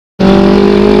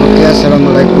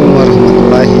Assalamualaikum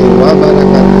warahmatullahi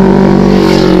wabarakatuh.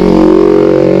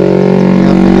 Ya,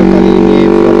 video kali ini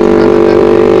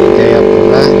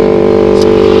vlogRana&Rinijayapura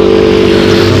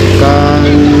akan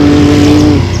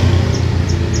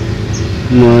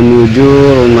menuju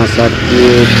rumah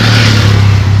sakit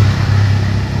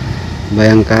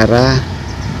Bayangkara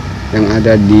yang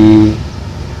ada di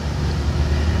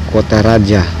Kota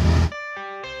Raja.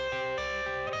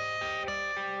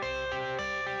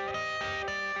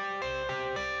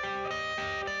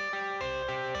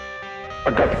 I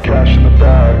got the cash in the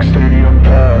bag, stadium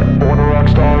packed. Born a rock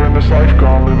star in this life,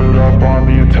 gonna live it up on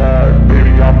the attack.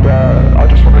 Baby, I'm bad, I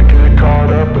just wanna get caught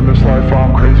up in this life.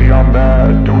 I'm crazy, I'm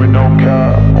mad, doing no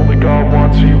cap. Only God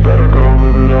wants you, better go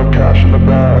live it up. Cash in the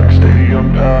bag,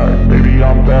 stadium packed. Baby,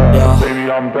 I'm bad, baby,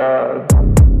 I'm bad.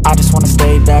 I just wanna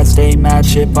stay bad, stay mad.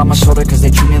 Chip on my shoulder cause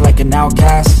they treat me like an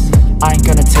outcast. I ain't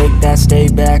gonna take that, stay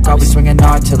back. I'll be swinging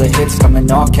hard till the hits come in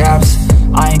all caps.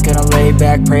 I ain't gonna lay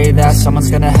back, pray that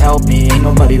someone's gonna help me. Ain't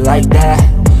nobody like that.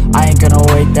 I ain't gonna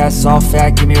wait, that's all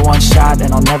fact. Give me one shot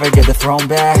and I'll never get the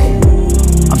throne back.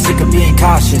 I'm sick of being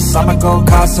cautious, I'ma go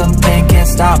cause something,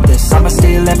 can't stop this. I'ma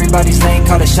steal everybody's lane,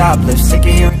 call it shoplift. Sick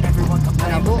of hearing everyone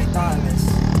complain when they thoughtless.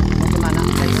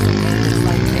 Taste the pain, it's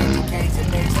like candy canes.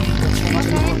 It makes me go change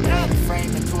into a better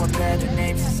frame, into a better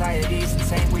name. Society's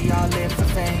insane, we all live for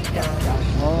fame.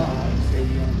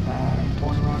 Stadium packed,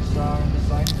 born a rock star in this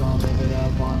life, gonna live it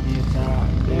up on the attack.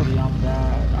 Baby, I'm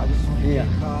bad, I just wanna get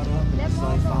caught up in this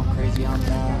life. I'm crazy, I'm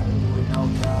mad, doing no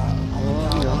cap.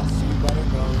 You better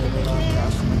go live it up,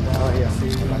 cash in the bag.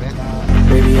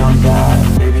 Baby, I'm bad,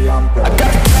 baby, I'm bad. I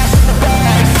got cash in the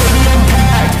bag, stadium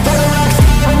packed. Born a rock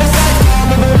star in this life,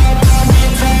 gonna live it up on the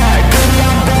attack. Baby,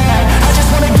 I'm bad, I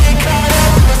just wanna get caught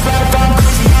up in this life. I'm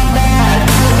crazy, I'm mad,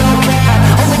 doing no cap.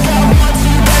 Only God wants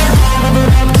you, better go live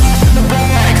it up. Cash in the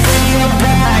bag, stadium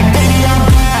packed. Baby, I'm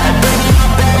bad, baby,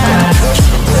 I'm bad. Cash in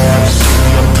the bag,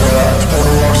 stadium packed. Born a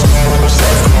rock star in this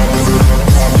life, gonna live it up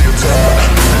on the attack.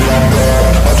 Baby, I'm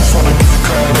bad, I just wanna get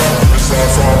caught up in this life.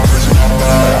 I'm crazy, I'm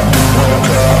mad, doing no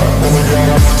cap. Only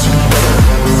God wants you, better go live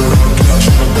it up.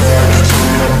 Cash in the bag,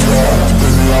 stadium packed. Baby, I'm bad,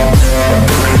 baby, I'm bad.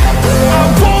 I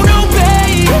won't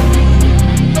obey.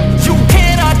 You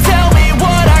cannot tell me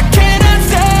what I cannot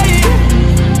say.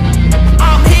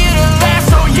 I'm here to last,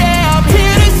 so yeah, I'm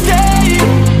here to stay.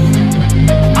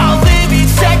 I'll live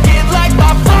each second like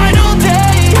my final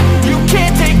day. You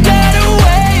can't take that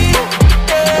away.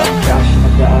 Cash in the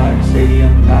bag,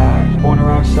 stadium packed. Born a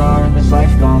rock star in this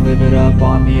life, gonna live it up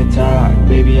on the attack.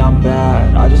 Baby, I'm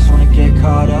bad, I just wanna get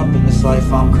caught up in this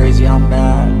life. I'm crazy, I'm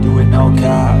mad, do it no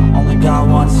cap. Only God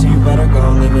wants you, better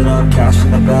go live it up. Cash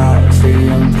in the bag,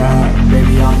 stadium packed.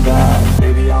 Baby, I'm bad,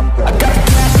 baby, I'm bad. I got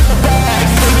cash in the bag,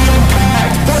 stadium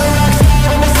packed. Born a rock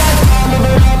star in this life, gonna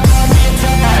live it up on the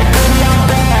attack. Baby, I'm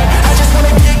bad, I just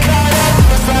wanna get caught up in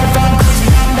this life. I'm crazy,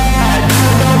 I'm mad, do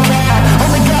it no cap.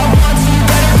 Only God wants you,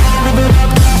 better go live it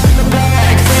up. Cash in the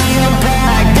bag, stadium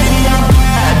packed. Baby, I'm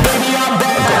bad, baby, I'm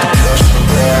bad.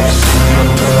 I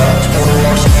got cash in the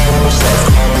bag, stadium packed. Born a rock star in this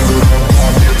life, gonna live it up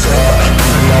on the attack. Baby,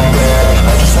 I'm bad, I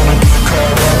just wanna get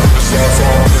caught up in this life.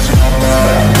 I'm crazy, I'm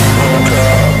mad, do it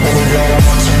no cap. Only God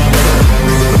wants you, better go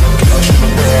live it up. Cash in the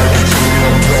bag, stadium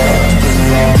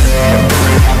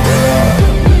packed. Baby,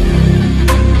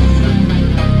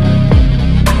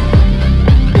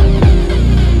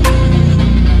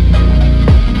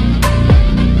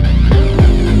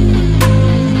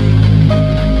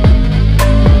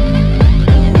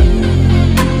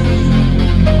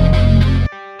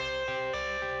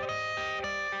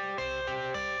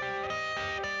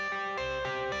 bad,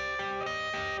 baby, I'm bad.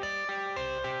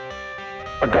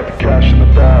 I got the cash in the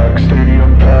bag,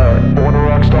 stadium packed. Born a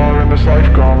rock star in this life,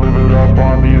 gonna live it up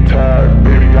on the attack.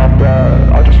 Baby, I'm bad,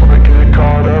 I just wanna get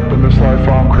caught up in this life.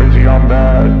 I'm crazy, I'm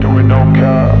mad, doing no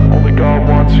cap. Only God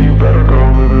wants you, better go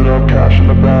live it up. Cash in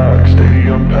the bag,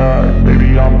 stadium packed.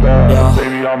 Baby, I'm bad,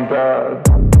 baby, I'm bad.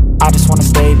 I just wanna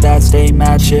stay bad, stay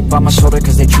mad. Chip on my shoulder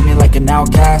cause they treat me like an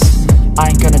outcast. I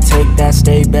ain't gonna take that,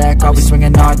 stay back. I'll be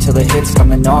swinging hard till the hits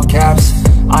come in all caps.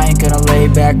 I ain't gonna lay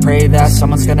back, pray that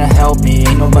someone's gonna help me.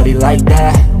 Ain't nobody like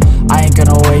that. I ain't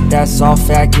gonna wait, that's all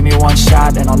fact. Give me one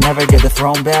shot and I'll never get the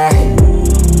throne back.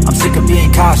 I'm sick of being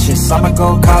cautious, I'ma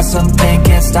go cause something,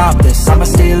 can't stop this. I'ma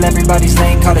steal everybody's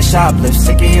lane, call it shoplift.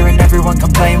 Sick of hearing everyone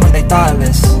complain when they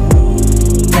thoughtless.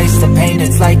 Taste the pain,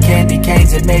 it's like candy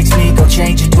canes. It makes me go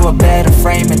change into a better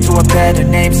frame, into a better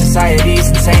name. Society's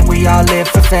insane, we we all live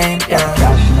for fame, yeah.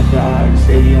 Cash in the bag,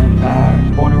 stadium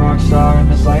packed. Born a rock star in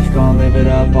this life, gon' live it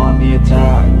up on the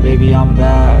attack. Baby, I'm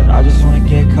bad, I just wanna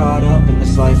get caught up in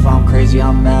this life. I'm crazy,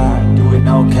 I'm mad, do it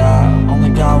no cap. Only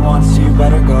got one, so you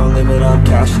better go live it up.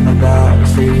 Cash in the bag,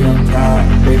 stadium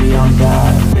packed. Baby, I'm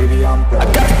bad, baby, I'm bad. I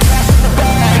got cash in the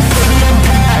bag, stadium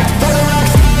packed. Born a rock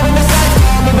star in this life,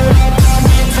 gon' live it up on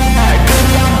the attack.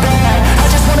 Baby, I'm bad, I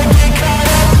just wanna get caught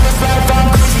up in this life.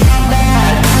 I'm crazy, I'm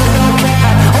mad, do it no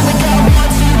cap. Only got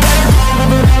one, so you better go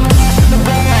live it up. Cash in the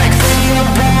bag, stadium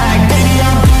packed. Baby,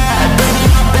 I'm bad, baby,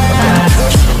 I'm bad.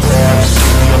 Cash in the bag,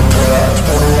 stadium packed. Born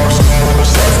a rock star in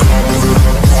this life, gon' live it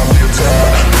up on the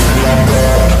attack.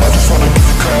 Baby, I'm bad, I just wanna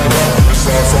get caught up in this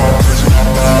life. I'm crazy,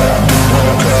 I'm mad, do it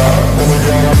no cap. Only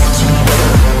got one, so you better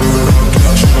go live it up.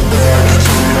 Cash in the bag,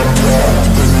 stadium packed. Baby,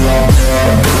 I'm bad, baby,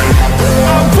 I'm bad. I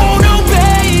won't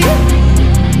obey.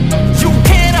 You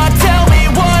cannot tell me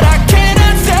what I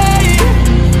cannot say.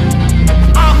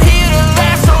 I'm here to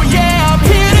last, so yeah, I'm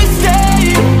here to stay.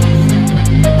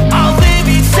 I'll live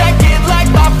each second like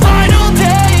my final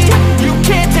day. You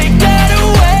can't take that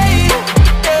away,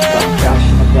 yeah. Cash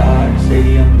in the bag,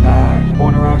 stadium packed.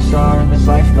 Born a rock star in this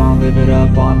life, gon' live it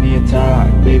up on the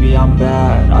attack. Baby, I'm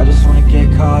bad, I just wanna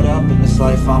get caught up in this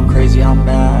life. I'm crazy, I'm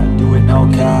mad, do it no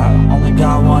cap. Only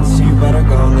got one, so you better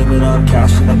go live it up.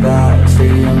 Cash in the bag,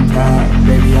 stadium packed.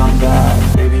 Baby, I'm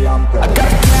bad, baby, I'm bad. I got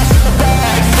cash in the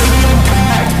bag, stadium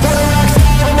packed. Born a rock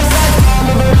star in this life, gon'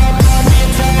 live it up on the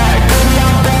attack. Baby,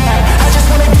 I'm bad, I just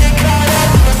wanna get caught up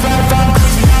in this life. I'm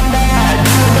crazy, I'm mad,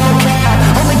 do it no cap.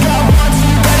 Only got one, so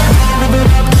you better go live it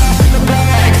up. Cash in the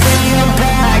bag, stadium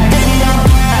packed. Baby, I'm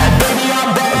bad, baby, I'm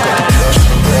bad.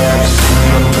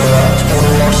 I got cash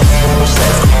in the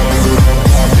bag, stadium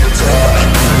packed. Born a rock star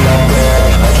in this life, gon' live it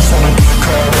up on the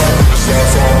attack. Baby, I'm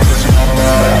bad, I just wanna get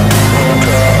caught up in this life. I'm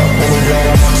crazy, I'm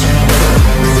mad, do it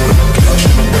no cap.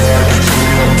 Only got one, so you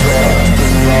better go live it up.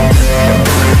 Cash in the bag,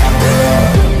 stadium packed.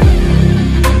 Baby, I'm bad,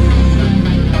 baby, I'm bad.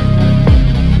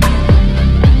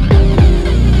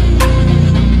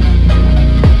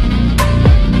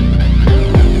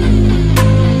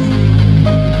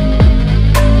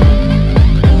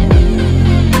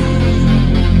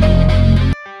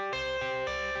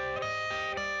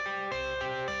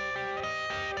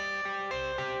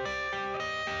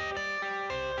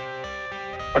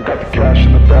 I got the cash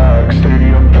in the bag,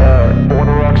 stadium packed. Born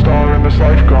a rock star in this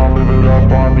life, gon' live it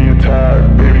up on the attack.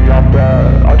 Baby, I'm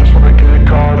bad, I just wanna get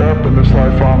caught up in this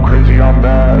life. I'm crazy, I'm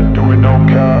mad, do it no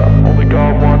cap. Only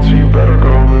got one, so you better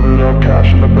go live it up.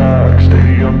 Cash in the bag,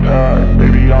 stadium packed.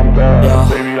 Baby, I'm bad, Yeah.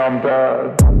 baby, I'm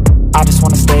bad. I just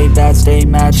wanna stay bad, stay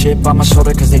mad. Chip on my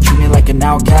shoulder cause they treat me like an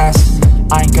outcast.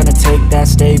 I ain't gonna take that,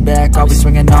 stay back. I'll be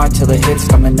swinging hard till the hits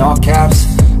come in all caps.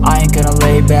 I ain't gonna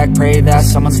lay back, pray that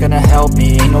someone's gonna help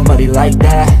me. Ain't nobody like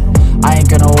that. I ain't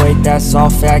gonna wait, that's all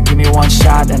fact. Give me one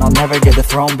shot and I'll never get the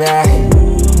throne back.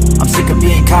 I'm sick of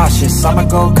being cautious, I'ma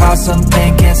go cause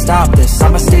something, can't stop this.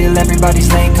 I'ma steal everybody's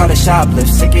lane, call it shoplift.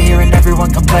 Sick of hearing everyone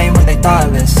complain when they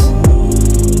thoughtless.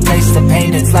 Taste the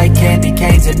pain, it's like candy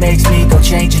canes. It makes me go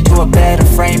change into a better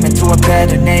frame, into a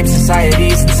better name.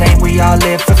 Society's insane, we all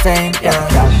live for fame, yeah.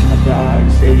 Cash in the bag,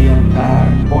 stadium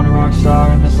packed. Born a rock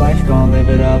star in this life, gon' live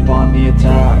it up on the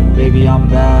attack. Baby, I'm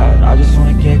bad, I just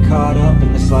wanna get caught up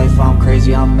in this life. I'm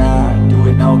crazy, I'm mad, do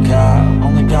it no cap.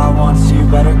 Only got one, so you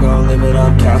better go live it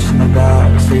up. Cash in the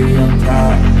bag, stadium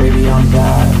packed. Baby, I'm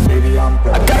bad, baby, I'm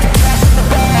bad. I got cash in the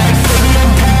bag, stadium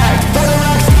packed. Born a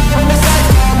rock star in this life,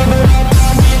 gon' live it up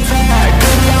on the attack.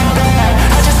 Baby, I'm bad,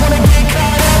 I just wanna get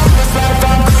caught up in this life.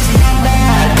 I'm crazy, I'm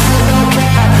mad, do it no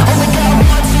cap. Only got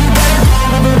one, so you better go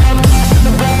live it up. Cash in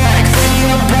the bag,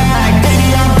 stadium packed. Baby,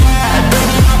 I'm bad,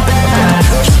 baby, I'm bad.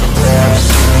 Cash in the bag,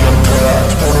 stadium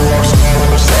packed. Born a rock star in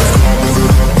this life, gon' live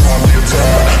it up on the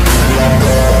attack. Baby, I'm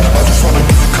bad, I just wanna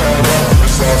get caught up in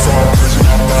this life. I'm crazy,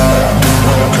 I'm mad, do it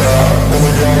no cap.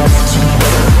 Only got one, so you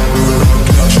better go live it up.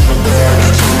 Cash in the bag,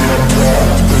 stadium packed. Baby, I'm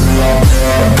bad, baby, I'm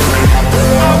bad.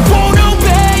 I won't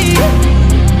obey.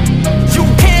 You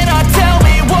cannot tell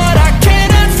me what I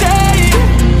cannot say.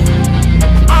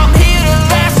 I'm here to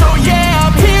last, so yeah,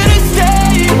 I'm here to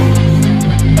stay.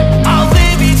 I'll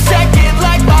live each second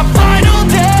like my final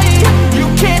day. You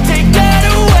can't take that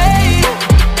away,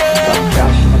 yeah.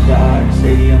 Cash in the bag,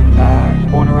 stadium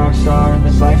packed. Born a rock star in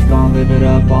this life, gon' live it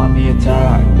up on the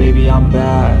attack. Baby, I'm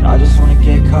bad, I just wanna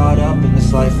get caught up in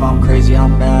this life. I'm crazy,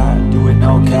 I'm mad, do it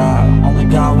no cap. Only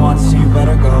got one, so you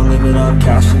better go live it up.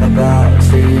 Cash in the bag,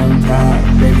 stadium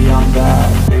packed. Baby, I'm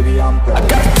bad, baby, I'm bad. I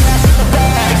got cash in the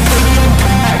bag, stadium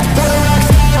packed. Born a rock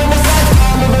star in this life,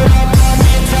 gon' live it up on the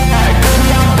attack. Baby,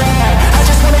 I'm bad, I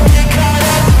just wanna get caught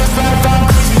up in this life. I'm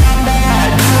crazy, I'm mad,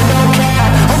 do it no cap.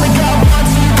 Only got one,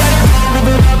 so you better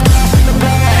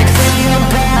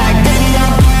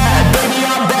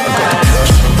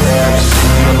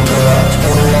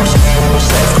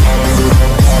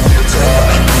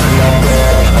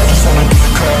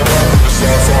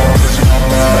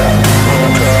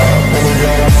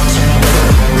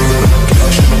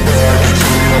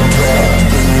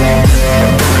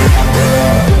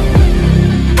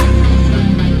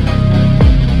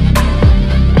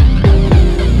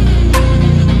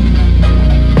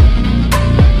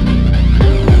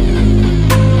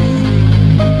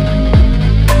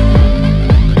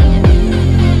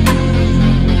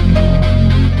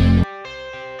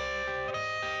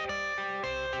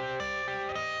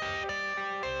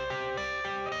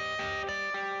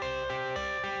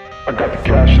I got the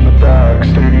cash in the bag,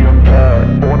 stadium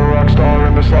packed. Born a rock star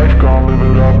in this life, gon' live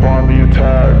it up on the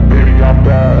attack. Baby, I'm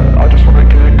bad, I just wanna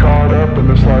get caught up in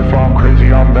this life. I'm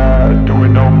crazy, I'm mad,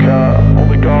 doing no cap.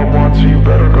 Only God wants you,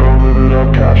 better go live it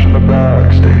up. Cash in the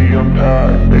bag, stadium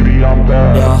packed. Baby, I'm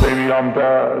bad, Yeah. baby, I'm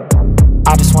bad.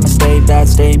 I just wanna stay bad,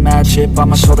 stay mad, chip on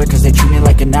my shoulder cause they treat me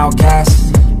like an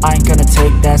outcast. I ain't gonna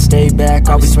take that, stay back,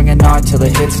 I'll be swinging hard till the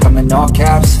hits come in all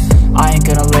caps. I ain't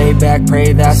gonna lay back,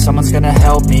 pray that someone's gonna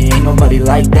help me, ain't nobody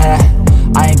like that.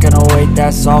 I ain't gonna wait,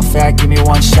 that's all fact, give me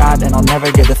one shot and I'll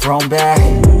never get the throne back.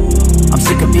 I'm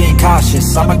sick of being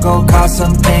cautious, I'ma go cause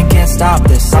something, can't stop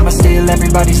this. I'ma steal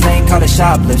everybody's lane, call it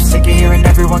shoplift. Sick of hearing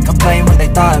everyone complain when they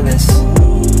thoughtless.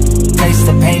 Taste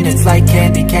the pain, it's like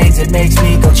candy canes. It makes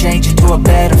me go change into a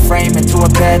better frame, into a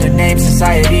better name.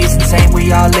 Society's insane,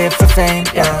 we all live for fame,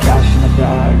 yeah. Cash in the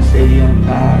bag, stadium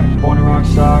packed. Born a rock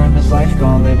star in this life,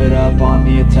 gon' live it up on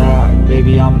the attack.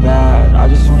 Baby, I'm bad, I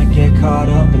just wanna get caught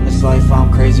up in this life.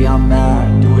 I'm crazy, I'm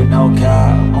mad, do it no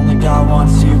cap. Only God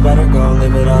wants you, better go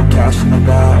live it up. Cash in the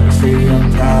bag,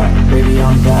 stadium packed. Baby,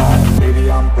 I'm bad, baby,